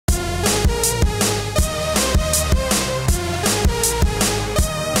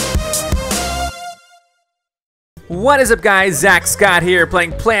What is up, guys? Zack Scott here,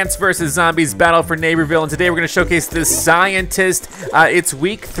 playing Plants vs. Zombies Battle for Neighborville, and today we're going to showcase this scientist. It's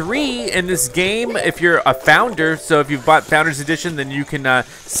week 3 in this game if you're a founder, so if you've bought Founders Edition, then you can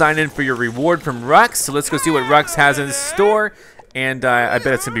sign in for your reward from Rux. So let's go see what Rux has in store, and I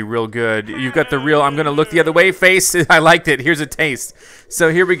bet it's going to be real good. You've got the real, I'm going to look the other way face. I liked it. Here's a taste.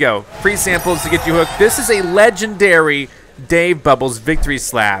 So here we go. Free samples to get you hooked. This is a legendary Dave Bubbles Victory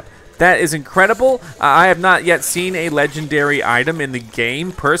Slab. That is incredible. I have not yet seen a legendary item in the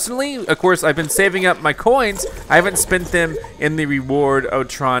game, personally. Of course, I've been saving up my coins. I haven't spent them in the reward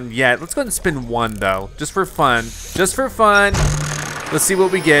Otron yet. Let's go ahead and spin one, though, just for fun. Just for fun. Let's see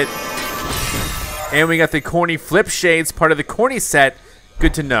what we get. And we got the corny flip shades, part of the corny set.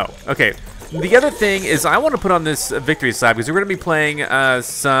 Good to know. Okay. The other thing is I want to put on this victory slab because we're going to be playing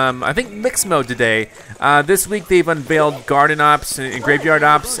some, I think, mixed mode today. This week they've unveiled garden ops and graveyard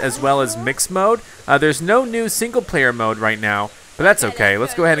ops as well as mixed mode. There's no new single player mode right now, but that's okay.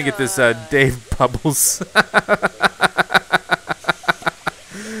 Let's go ahead and get this Dave Bubbles.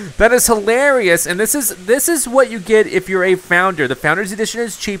 That is hilarious, and this is what you get if you're a founder. The Founders Edition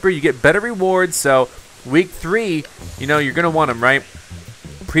is cheaper. You get better rewards, so week 3, you know, you're going to want them, right?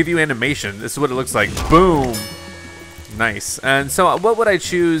 Preview animation. This is what it looks like. Boom. Nice. And so, what would I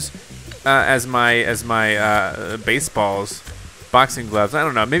choose as my baseballs? Boxing gloves. I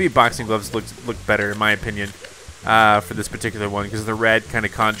don't know. Maybe boxing gloves look better in my opinion for this particular one because the red kind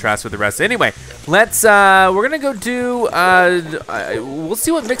of contrasts with the rest. Anyway, let's. We're gonna go do. We'll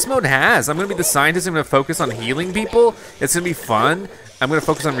see what mixed mode has. I'm gonna be the scientist. I'm gonna focus on healing people. It's gonna be fun. I'm going to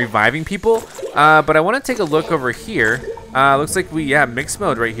focus on reviving people, but I want to take a look over here. Looks like we have mixed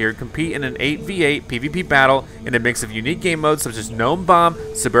mode right here. Compete in an 8v8 PvP battle in a mix of unique game modes such as Gnome Bomb,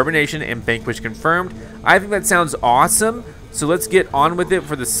 Suburbanation, and Vanquish Confirmed. I think that sounds awesome, so let's get on with it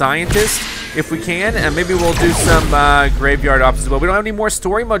for the scientist if we can, and maybe we'll do some graveyard ops as well. We don't have any more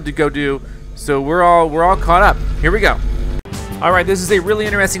story mode to go do, so we're all caught up. Here we go. Alright, this is a really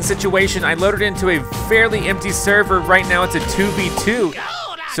interesting situation. I loaded into a fairly empty server. Right now it's a 2v2.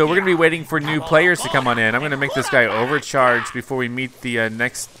 So we're going to be waiting for new players to come on in. I'm going to make this guy overcharged before we meet the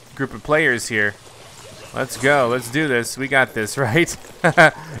next group of players here. Let's go. Let's do this. We got this, right?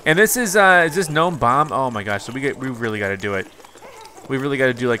 And this is this Gnome Bomb? Oh my gosh, so we really got to do it. We really got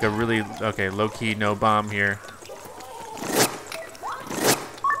to do like a really, okay, low-key Gnome Bomb here.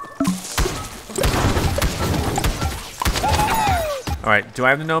 All right, do I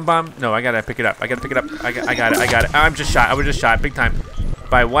have the Gnome Bomb? No, I gotta pick it up. I gotta pick it up. I got it. I'm just shot. I was just shot, big time.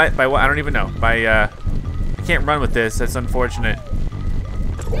 By what? By what? I don't even know. By I can't run with this. That's unfortunate.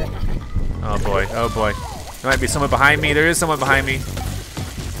 Oh boy. Oh boy. There might be someone behind me. There is someone behind me.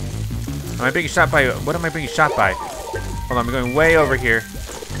 Am I being shot by? What am I being shot by? Hold on, I'm going way over here.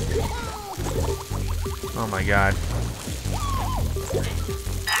 Oh my god.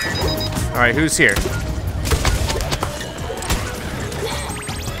 All right, who's here?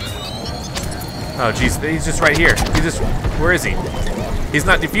 Oh, jeez, he's just right here. Where is he? He's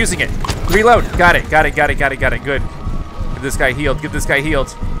not defusing it. Reload. Got it. Good. Get this guy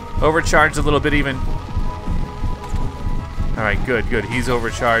healed. Overcharged a little bit even. All right, good. He's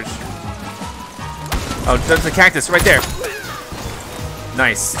overcharged. Oh, there's a cactus right there.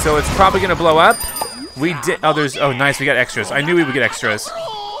 Nice. So it's probably gonna blow up. We did. Oh, oh, nice. We got extras. I knew we would get extras.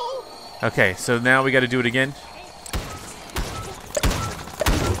 Okay, so now we got to do it again.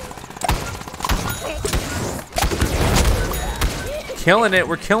 Killing it,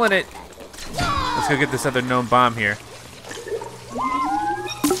 we're killing it. Let's go get this other Gnome Bomb here.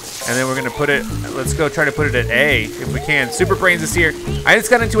 And then we're gonna put it, let's go try to put it at A if we can. Super Brains is here. I just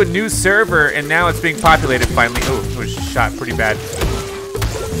got into a new server and now it's being populated finally. Oh, it was shot pretty bad.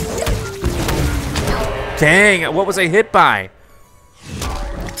 Dang, what was I hit by?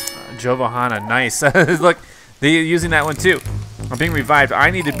 Jovahana, nice. Look, they're using that one too. I'm being revived.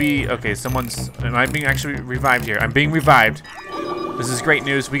 I need to be, okay, am I being actually revived here? I'm being revived. This is great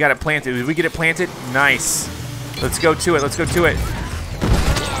news. We got it planted. Did we get it planted? Nice. Let's go to it.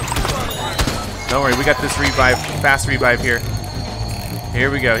 Don't worry, we got this revive, fast revive here. Here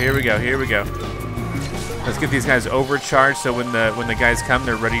we go. Let's get these guys overcharged so when the guys come,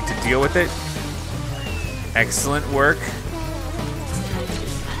 they're ready to deal with it. Excellent work.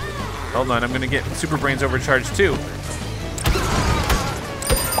 Hold on, I'm gonna get Super Brains overcharged too.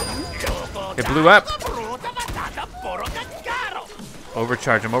 It blew up.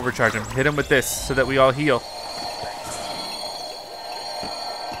 Overcharge him. Hit him with this so that we all heal.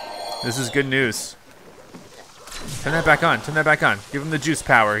 This is good news. Turn that back on. Give him the juice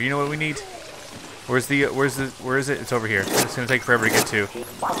power. You know what we need? Where is it? It's over here. It's gonna take forever to get to.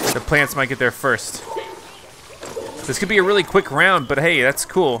 The plants might get there first. This could be a really quick round, but hey, that's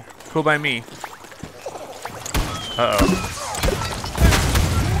cool. Cool by me. Uh-oh.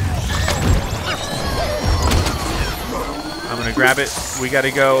 I'm gonna grab it. We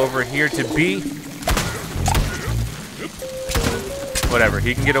gotta go over here to B. Whatever,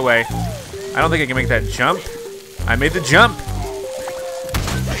 he can get away. I don't think I can make that jump. I made the jump.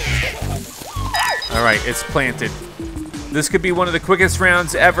 All right, it's planted. This could be one of the quickest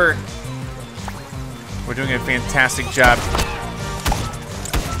rounds ever. We're doing a fantastic job.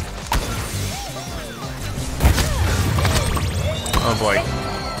 Oh boy.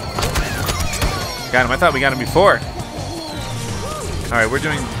 Got him. I thought we got him before. All right, we're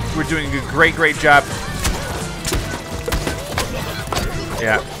doing a great job.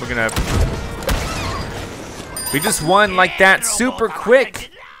 Yeah, we're gonna. We just won like that, super quick.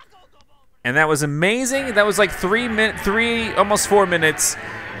 And that was amazing. That was like almost 4 minutes,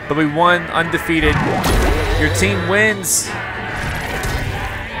 but we won undefeated. Your team wins.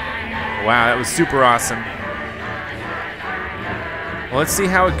 Wow, that was super awesome. Well, let's see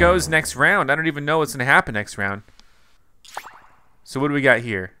how it goes next round. I don't even know what's gonna happen next round. So what do we got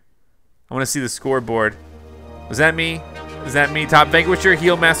here? I wanna see the scoreboard. Was that me? Is that me? Top Vanquisher,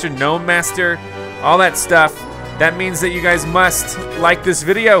 Heel Master, Gnome Master, all that stuff. That means that you guys must like this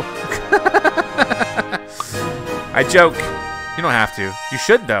video. I joke. You don't have to. You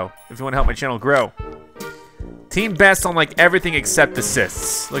should, though, if you want to help my channel grow. Team best on like everything except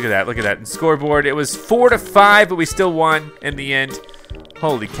assists. Look at that. Look at that. And scoreboard, it was 4-5, but we still won in the end.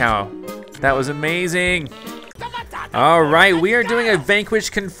 Holy cow. That was amazing. All right, we are doing a Vanquish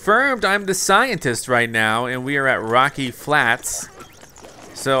Confirmed. I'm the scientist right now, and we are at Rocky Flats.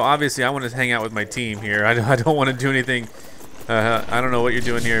 So obviously, I want to hang out with my team here. I don't want to do anything. I don't know what you're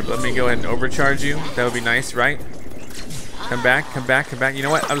doing here. But let me go ahead and overcharge you. That would be nice, right? Come back, come back, come back. You know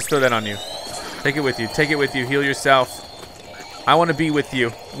what? I'll just throw that on you. Take it with you. Take it with you. Heal yourself. I want to be with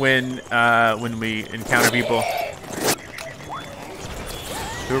you when we encounter people.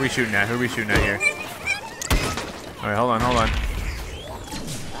 Who are we shooting at? Who are we shooting at here? All right, hold on, hold on.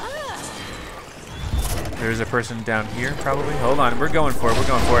 There's a person down here, probably. Hold on, we're going for it. We're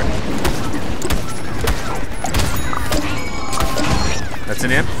going for it. That's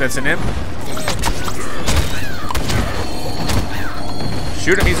an imp. That's an imp.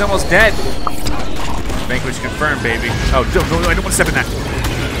 Shoot him. He's almost dead. Vanquish confirmed, baby. Oh, no, I don't want to step in that.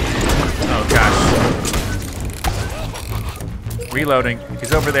 Oh gosh. Reloading.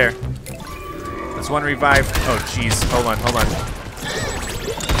 He's over there. There's one revive. Oh jeez. Hold on, hold on.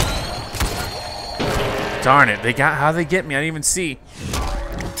 Darn it. How'd they get me? I didn't even see.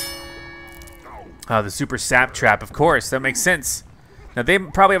 Oh, the super sap trap, of course. That makes sense. Now they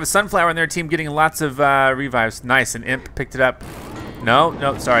probably have a sunflower on their team getting lots of revives. Nice, an imp picked it up.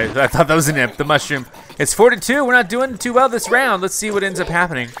 No, sorry. I thought that was an imp, the mushroom. It's 4-2. We're not doing too well this round. Let's see what ends up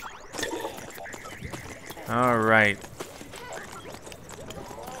happening. All right.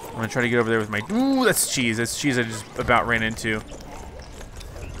 I'm gonna try to get over there with my. Ooh, that's cheese. That's cheese I just about ran into.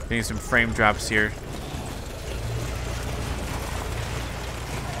 Getting some frame drops here.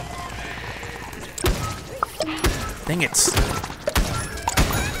 Dang it.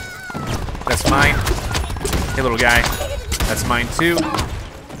 That's mine. Hey, little guy. That's mine too.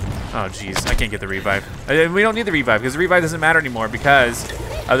 Oh, jeez. I can't get the revive. We don't need the revive because the revive doesn't matter anymore because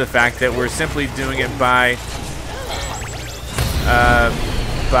of the fact that we're simply doing it by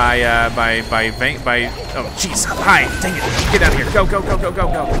oh jeez, hi, dang it, get out of here, go.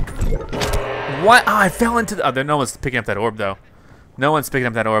 What? Oh, I fell into the, no one's picking up that orb though. No one's picking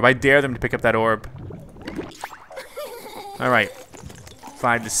up that orb. I dare them to pick up that orb. All right,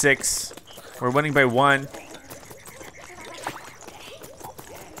 5-6. We're winning by 1.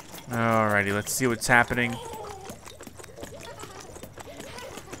 Alrighty, let's see what's happening.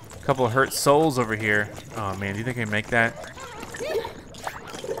 A couple of hurt souls over here. Oh man, do you think I can make that?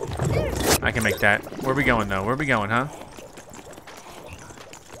 I can make that. Where are we going though? Where are we going, huh?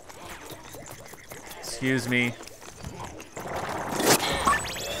 Excuse me.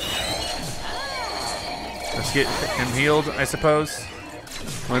 Let's get him healed, I suppose.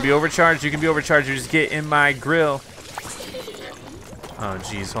 Want to be overcharged? You can be overcharged. You just get in my grill. Oh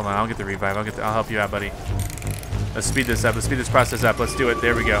jeez, hold on. I'll get the revive. I'll help you out, buddy. Let's speed this up. Let's speed this process up. Let's do it.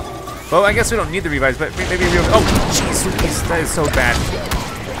 There we go. Well, I guess we don't need the revives, but maybe real. Oh jeez, that is so bad.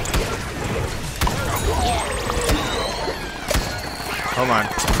 Hold on.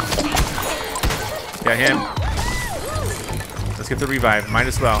 Got him. Let's get the revive. Might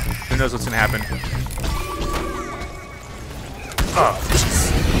as well. Who knows what's gonna happen? Oh,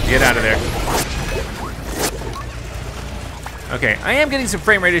 jeez. Get out of there. Okay, I am getting some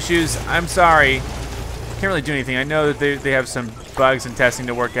frame rate issues. I'm sorry. Can't really do anything. I know that they have some bugs and testing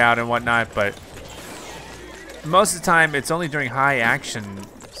to work out and whatnot, but most of the time it's only during high action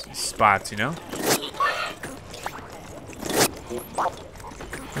spots, you know?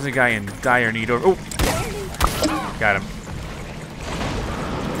 There's a guy in dire need. Oh! Got him.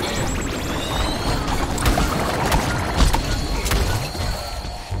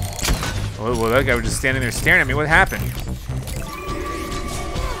 Oh, well, that guy was just standing there staring at me. What happened?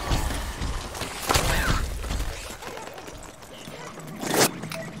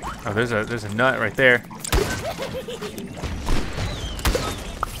 Oh, there's a nut right there.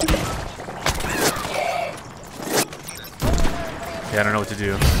 Yeah, I don't know what to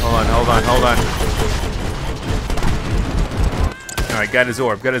do. Hold on. All right, got his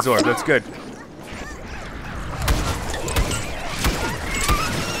orb. That's good.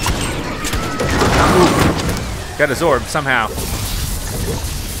 Ooh. Got his orb somehow.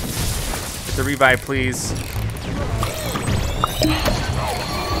 Get the revive, please.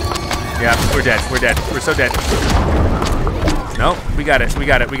 Yeah, we're dead. We're so dead. Nope, we got it.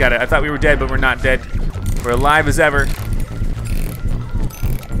 I thought we were dead, but we're not dead. We're alive as ever.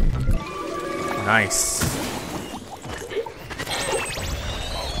 Nice.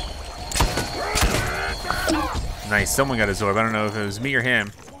 Nice, someone got his orb. I don't know if it was me or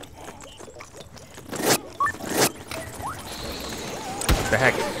him. What the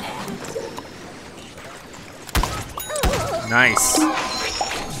heck? Nice.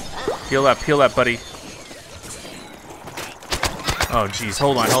 Heal up, buddy. Oh, jeez.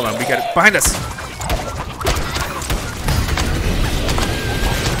 Hold on. We got it behind us.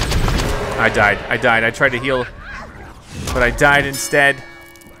 I died. I tried to heal, but I died instead.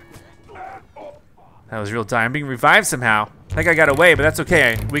 That was real time. I'm being revived somehow. I think I got away, but that's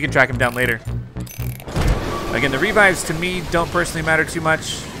okay. We can track him down later. Again, the revives to me don't personally matter too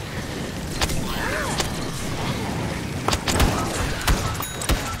much.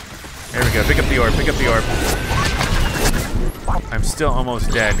 There we go. Pick up the orb. I'm still almost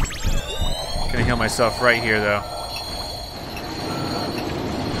dead. Gonna heal myself right here, though.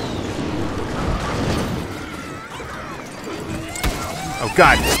 Oh,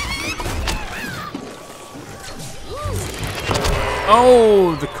 God.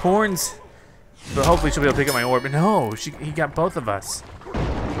 Oh, the corns. But hopefully she'll be able to pick up my orb. No, he got both of us.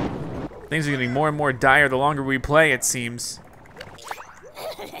 Things are getting more and more dire the longer we play, it seems.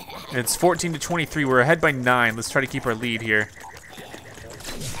 It's 14 to 23. We're ahead by 9. Let's try to keep our lead here.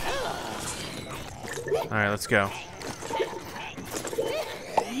 All right, let's go.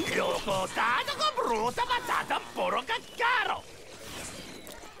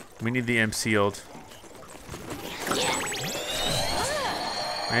 We need the imp sealed.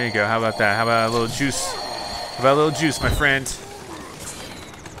 There you go. How about that? How about a little juice? How about a little juice, my friend?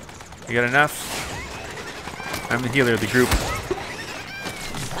 You got enough? I'm the healer of the group.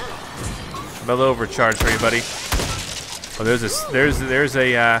 How about a little overcharge for you, buddy? Oh, there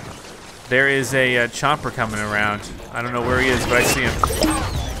is a chomper coming around. I don't know where he is, but I see him.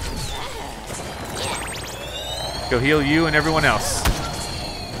 Go heal you and everyone else.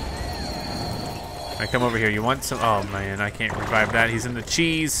 I come over here. You want some? Oh man, I can't revive that. He's in the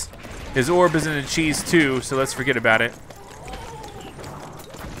cheese. His orb is in the cheese too, so let's forget about it.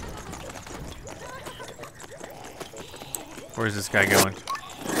 Where's this guy going?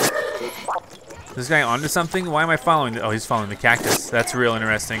 Is this guy onto something? Why am I following? Oh, he's following the cactus. That's real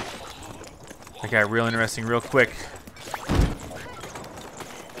interesting. That got real interesting real quick.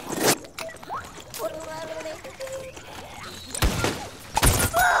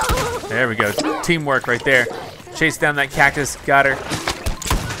 There we go. Teamwork right there. Chase down that cactus. Got her.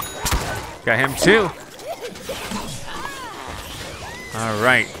 Got him too. All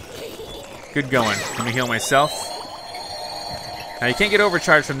right. Good going. Let me heal myself. Now you can't get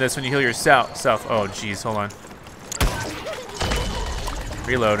overcharged from this when you heal yourself. Oh, geez. Hold on.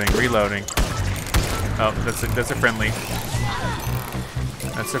 Reloading. Oh, that's a friendly.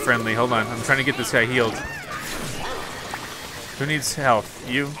 That's a friendly. Hold on. I'm trying to get this guy healed. Who needs health?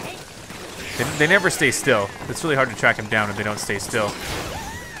 You? They never stay still. It's really hard to track them down if they don't stay still.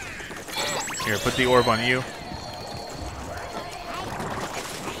 Here, put the orb on you.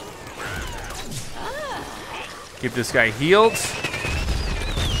 Get this guy healed.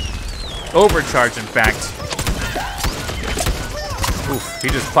 Overcharge, in fact. Oof, he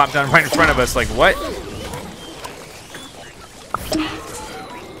just plopped down right in front of us like, what?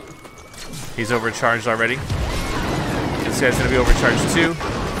 He's overcharged already. This guy's gonna be overcharged too.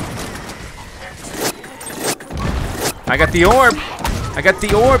 I got the orb! I got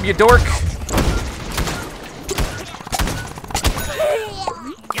the orb, you dork!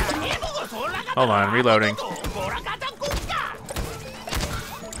 Hold on, reloading.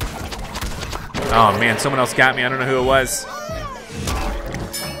 Oh man, someone else got me. I don't know who it was.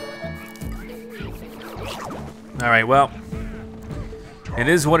 All right, well, it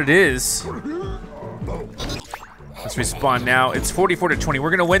is what it is. Let's respawn now. It's 44-20.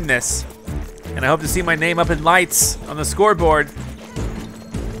 We're gonna win this. And I hope to see my name up in lights on the scoreboard.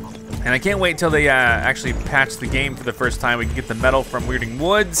 And I can't wait until they actually patch the game for the first time. We can get the medal from Weirding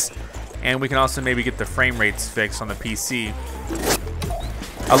Woods, and we can also maybe get the frame rates fixed on the PC.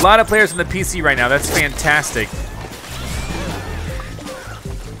 A lot of players on the PC right now. That's fantastic.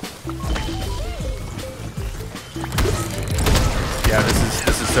 Yeah,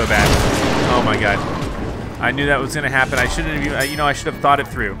 this is so bad. Oh my god. I knew that was gonna happen. I shouldn't have, you know, I should have thought it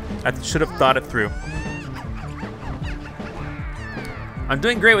through. I should have thought it through. I'm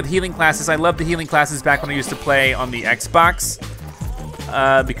doing great with healing classes. I loved the healing classes back when I used to play on the Xbox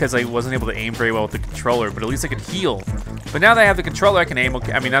because I wasn't able to aim very well with the controller, but at least I could heal. But now that I have the controller, I can aim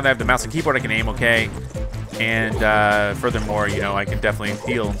okay. I mean, now that I have the mouse and keyboard, I can aim okay. And furthermore, you know, I can definitely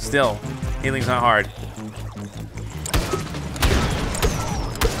heal still. Healing's not hard.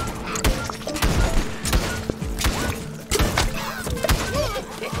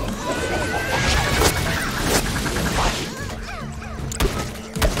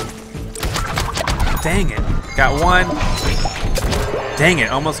 Dang it, got one. Dang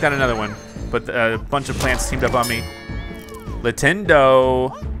it, almost got another one. But a bunch of plants teamed up on me.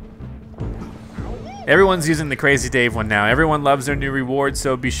 Nintendo. Everyone's using the Crazy Dave one now. Everyone loves their new reward,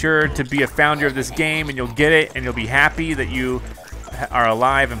 so be sure to be a founder of this game and you'll get it and you'll be happy that you are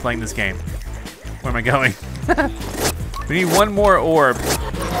alive and playing this game. Where am I going? We need one more orb.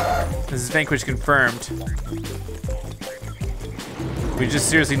 This is Vanquish confirmed. We just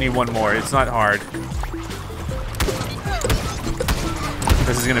seriously need one more. It's not hard.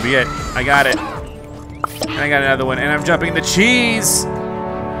 This is gonna be it. I got it. And I got another one, and I'm jumping the cheese!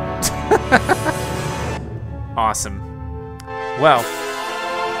 Awesome. Well,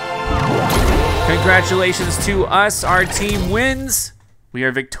 congratulations to us. Our team wins. We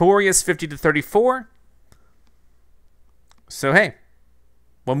are victorious 50-34. So hey,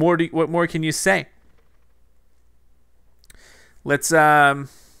 what more can you say? Let's go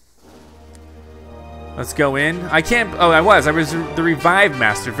in. I can't, oh, I was the Revive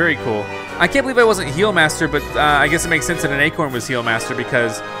Master, very cool. I can't believe I wasn't Heal Master, but I guess it makes sense that an Acorn was Heal Master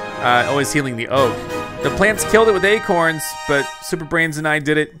because always healing the Oak. The plants killed it with acorns, but Super Brains and I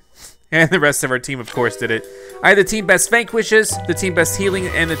did it, and the rest of our team, of course, did it. I had the team best Vanquishes, the team best Healing,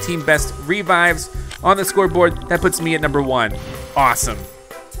 and the team best Revives on the scoreboard. That puts me at number 1. Awesome.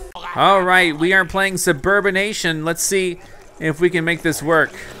 All right, we are playing Suburbanation. Let's see if we can make this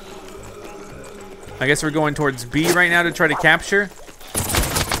work. I guess we're going towards B right now to try to capture.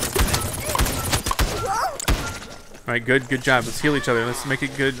 All right, good job. Let's heal each other. Let's make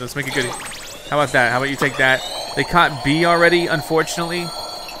it good. Let's make it good. How about that? How about you take that? They caught B already, unfortunately.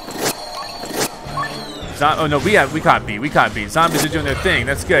 Oh no, we caught B. We caught B. Zombies are doing their thing.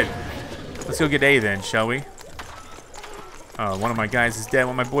 That's good. Let's go get A then, shall we? Oh, one of my guys is dead.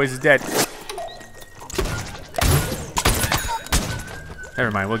 One of my boys is dead.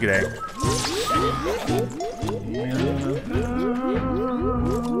 Never mind, we'll get A.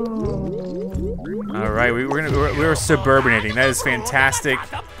 All right, we're suburbanating. That is fantastic.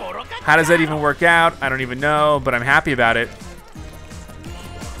 How does that even work out? I don't even know, but I'm happy about it.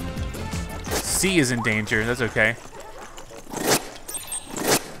 C is in danger. That's okay.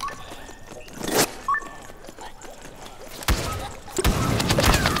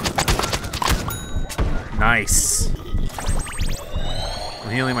 Nice.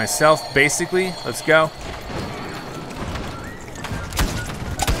 I'm healing myself, basically. Let's go.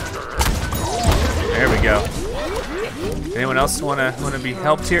 There we go. Anyone else wanna be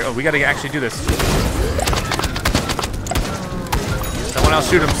helped here? Oh, we gotta actually do this. Someone else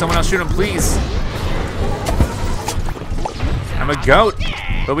shoot him. Someone else shoot him, please. I'm a goat,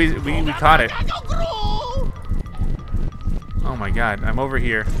 but we caught it. Oh my God, I'm over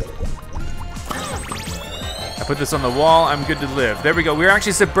here. I put this on the wall. I'm good to live. There we go. We're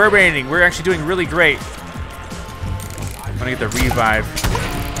actually suburbanating. We're actually doing really great. I'm gonna get the revive.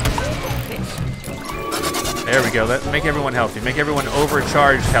 There we go. Make everyone healthy. Make everyone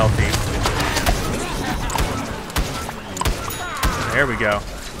overcharged healthy. There we go.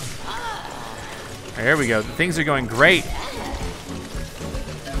 There we go. Things are going great.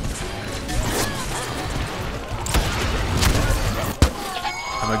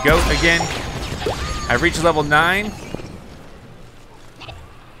 I'm a goat again. I've reached level 9.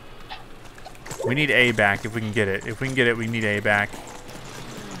 We need A back if we can get it. If we can get it, we need A back.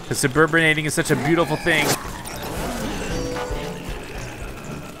 Because suburbanating is such a beautiful thing.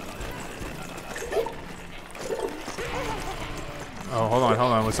 Oh, hold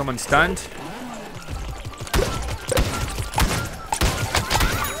on. Was someone stunned?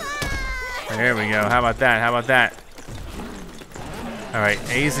 There we go. How about that? All right,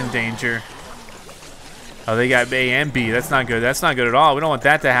 A's in danger. Oh, they got A and B. That's not good. That's not good at all. We don't want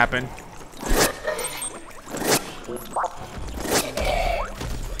that to happen.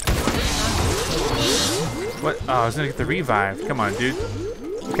 What? Oh, I was gonna get the revive. Come on, dude.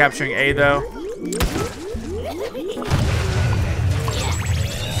 I'm capturing A though.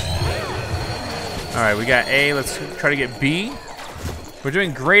 All right, we got A. Let's try to get B. We're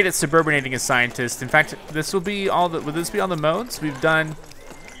doing great at suburbanating a scientist. In fact, this will be all the. Will this be all the modes we've done?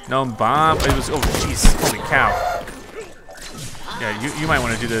 Gnome bomb. It was. Oh, jeez. Holy cow. Yeah, you might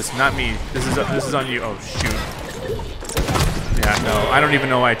want to do this, not me. This is on you. Oh shoot. Yeah, no. I don't even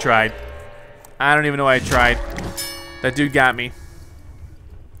know why I tried. That dude got me.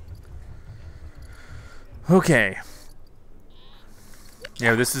 Okay.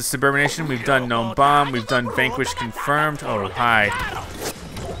 Yeah, this is suburbanation. We've done gnome bomb. We've done vanquish confirmed. Oh, hi.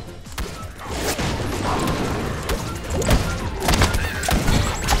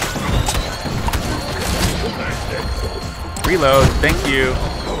 Reload. Thank you.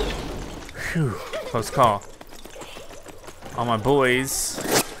 Whew. Close call. All my boys.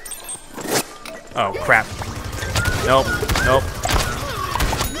 Oh, crap. Nope.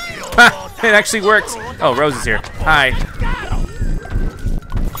 Ha! It actually worked. Oh, Rose is here. Hi.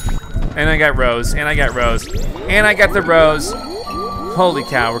 And I got Rose. And I got the Rose. Holy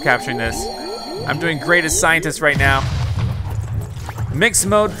cow, we're capturing this. I'm doing great as scientist right now. Mixed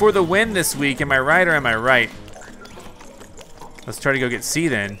mode for the win this week. Am I right or am I right? Let's try to go get C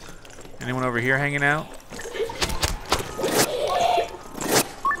then. Anyone over here hanging out?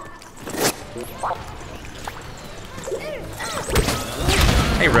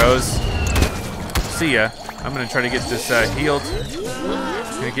 Hey, Rose. See ya. I'm gonna try to get this healed.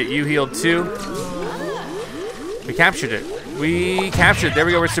 Gonna get you healed too. We captured it. There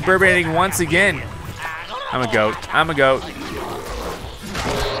we go. We're suburbanating once again. I'm a goat.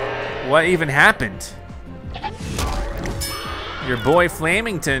 What even happened? Your boy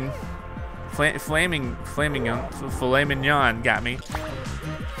Flamington, Filet Mignon got me.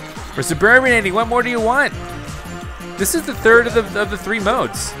 We're suburbanating. What more do you want? This is the third of the three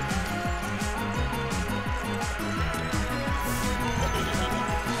modes.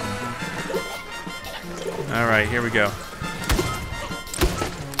 All right, here we go.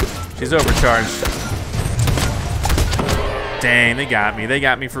 She's overcharged. Dang, they got me. They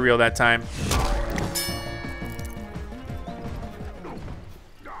got me for real that time.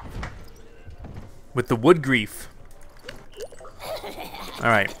 With the wood grief. All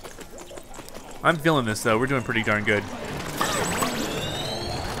right. I'm feeling this though. We're doing pretty darn good.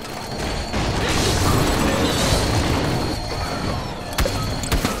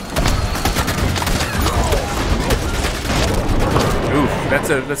 Oof,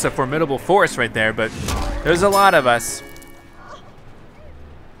 that's a formidable force right there, but there's a lot of us.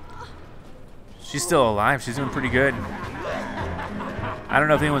 She's still alive. She's doing pretty good. I don't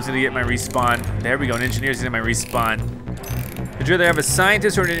know if anyone's gonna get my respawn. There we go, an engineer's getting my respawn. Would you rather have a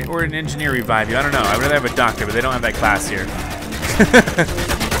scientist or an engineer revive you? I don't know. I'd rather have a doctor, but they don't have that class here.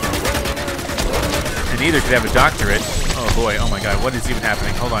 And neither could have a doctorate. Oh boy, oh my god, what is even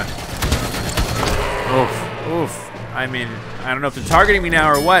happening? Hold on. Oof. I mean, I don't know if they're targeting me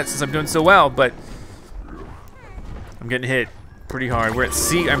now or what, since I'm doing so well, but I'm getting hit pretty hard. We're at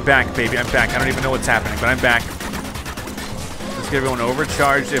C. I'm back, baby. I'm back. I don't even know what's happening, but I'm back. Let's get everyone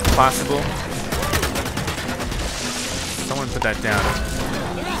overcharged if possible. Someone put that down.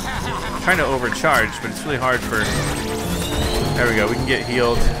 I'm trying to overcharge, but it's really hard for... There we go. We can get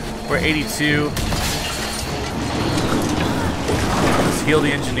healed. We're 82. Let's heal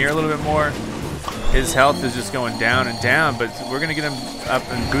the engineer a little bit more. His health is just going down and down, but we're going to get him up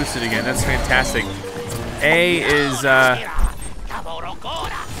and boosted again. That's fantastic. A is...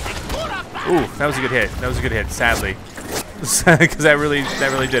 Ooh, that was a good hit. That was a good hit, sadly. Because that really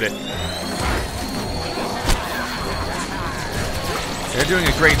did it. They're doing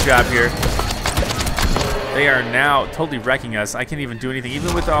a great job here. They are now totally wrecking us. I can't even do anything.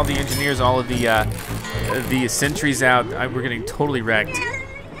 Even with all the engineers, all of the sentries out, we're getting totally wrecked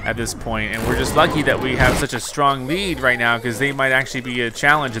at this point. And we're just lucky that we have such a strong lead right now, because they might actually be a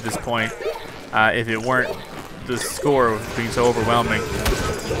challenge at this point if it weren't the score being so overwhelming.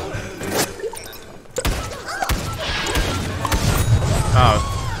 Oh,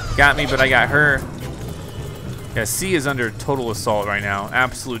 got me, but I got her. Yeah, C is under total assault right now.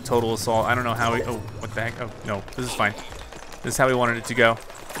 Absolute total assault. I don't know how we... Oh, what the heck? Oh, no. This is fine. This is how we wanted it to go.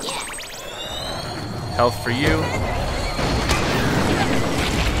 Health for you.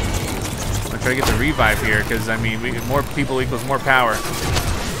 I'm gonna try to get the revive here, because, I mean, more people equals more power.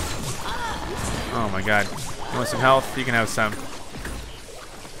 Oh, my God. You want some health? You can have some.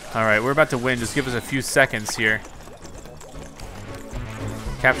 All right, we're about to win. Just give us a few seconds here.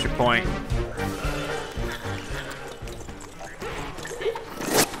 Capture point.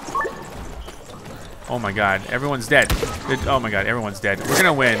 Oh my God, everyone's dead. Oh my God, everyone's dead. We're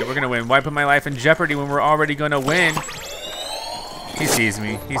gonna win, we're gonna win. Why put my life in jeopardy when we're already gonna win? He sees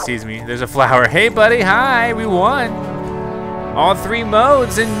me, he sees me. There's a flower. Hey buddy, hi, we won. All 3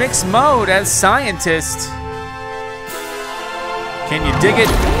 modes in mixed mode as scientist. Can you dig it?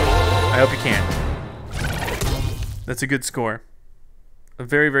 I hope you can. That's a good score. A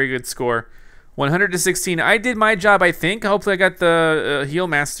very, very good score. 100 to 16. I did my job, I think. Hopefully I got the Heal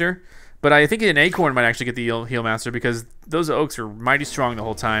Master. But I think an Acorn might actually get the Heal Master because those oaks are mighty strong the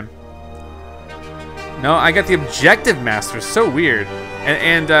whole time. No, I got the Objective Master. So weird.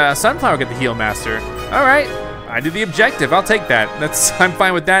 And Sunflower got the Heal Master. All right, I did the Objective. I'll take that. I'm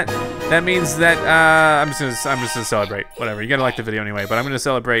fine with that. That means that I'm just gonna celebrate. Whatever. You gotta like the video anyway. But I'm gonna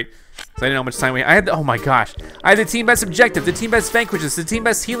celebrate because I didn't know how much time we had. I had. Oh my gosh! I had the team best objective, the team best vanquishes, the team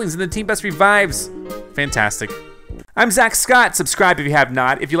best healings, and the team best revives. Fantastic. I'm Zack Scott. Subscribe if you have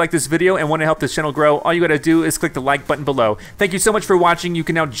not. If you like this video and want to help this channel grow, all you gotta do is click the like button below. Thank you so much for watching. You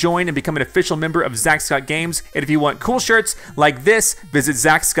can now join and become an official member of ZackScottGames. And if you want cool shirts like this, visit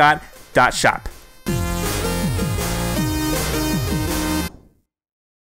ZackScott.shop.